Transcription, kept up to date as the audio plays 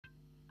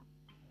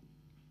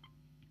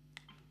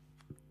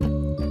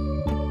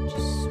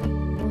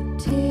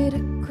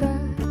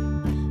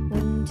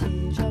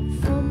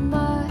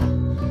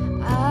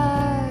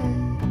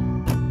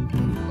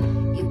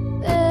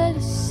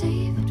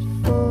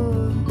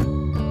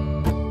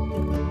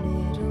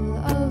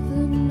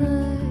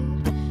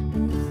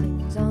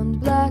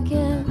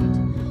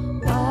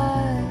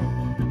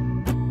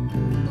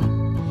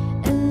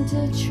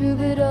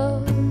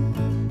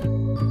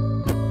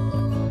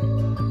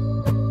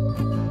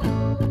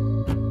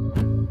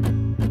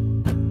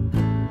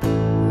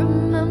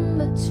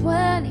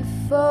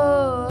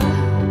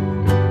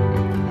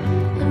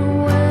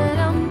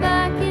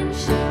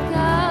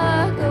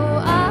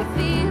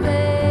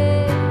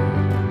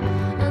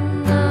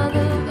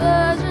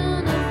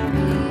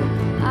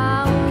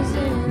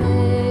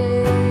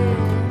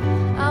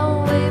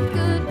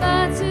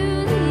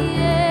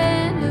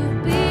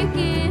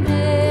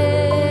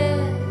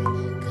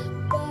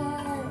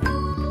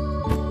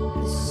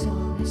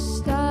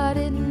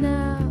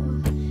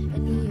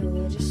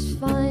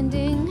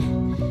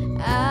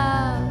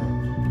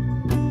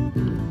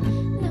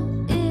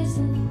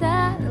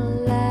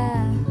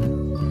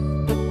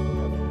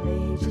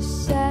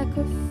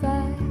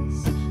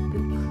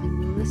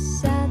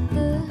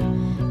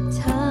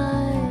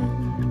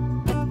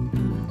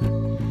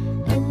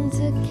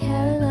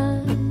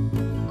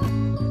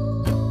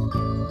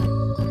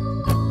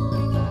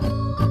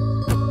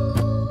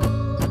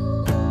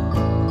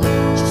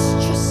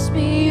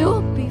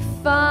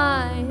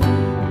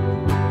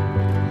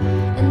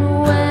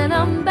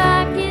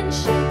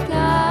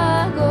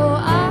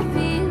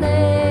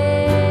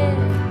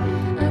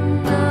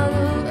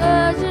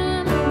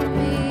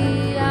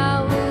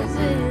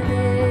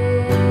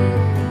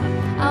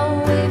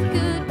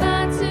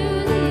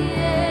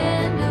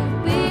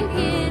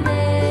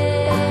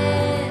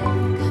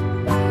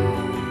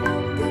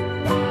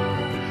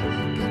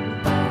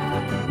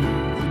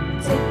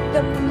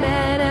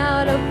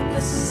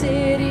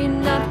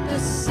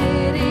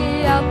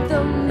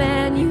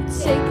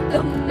take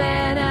the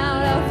man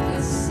out of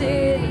the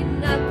city,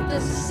 not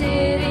the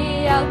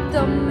city out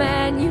the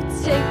man. You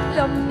take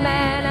the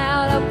man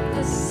out of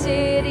the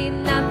city,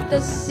 not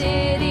the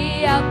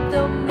city out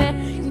the man.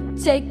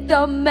 You take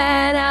the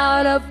man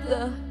out of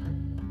the.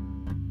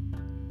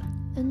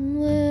 And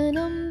when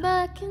I'm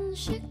back in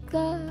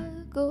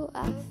Chicago,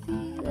 I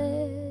feel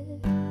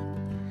it.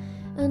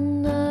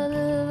 Another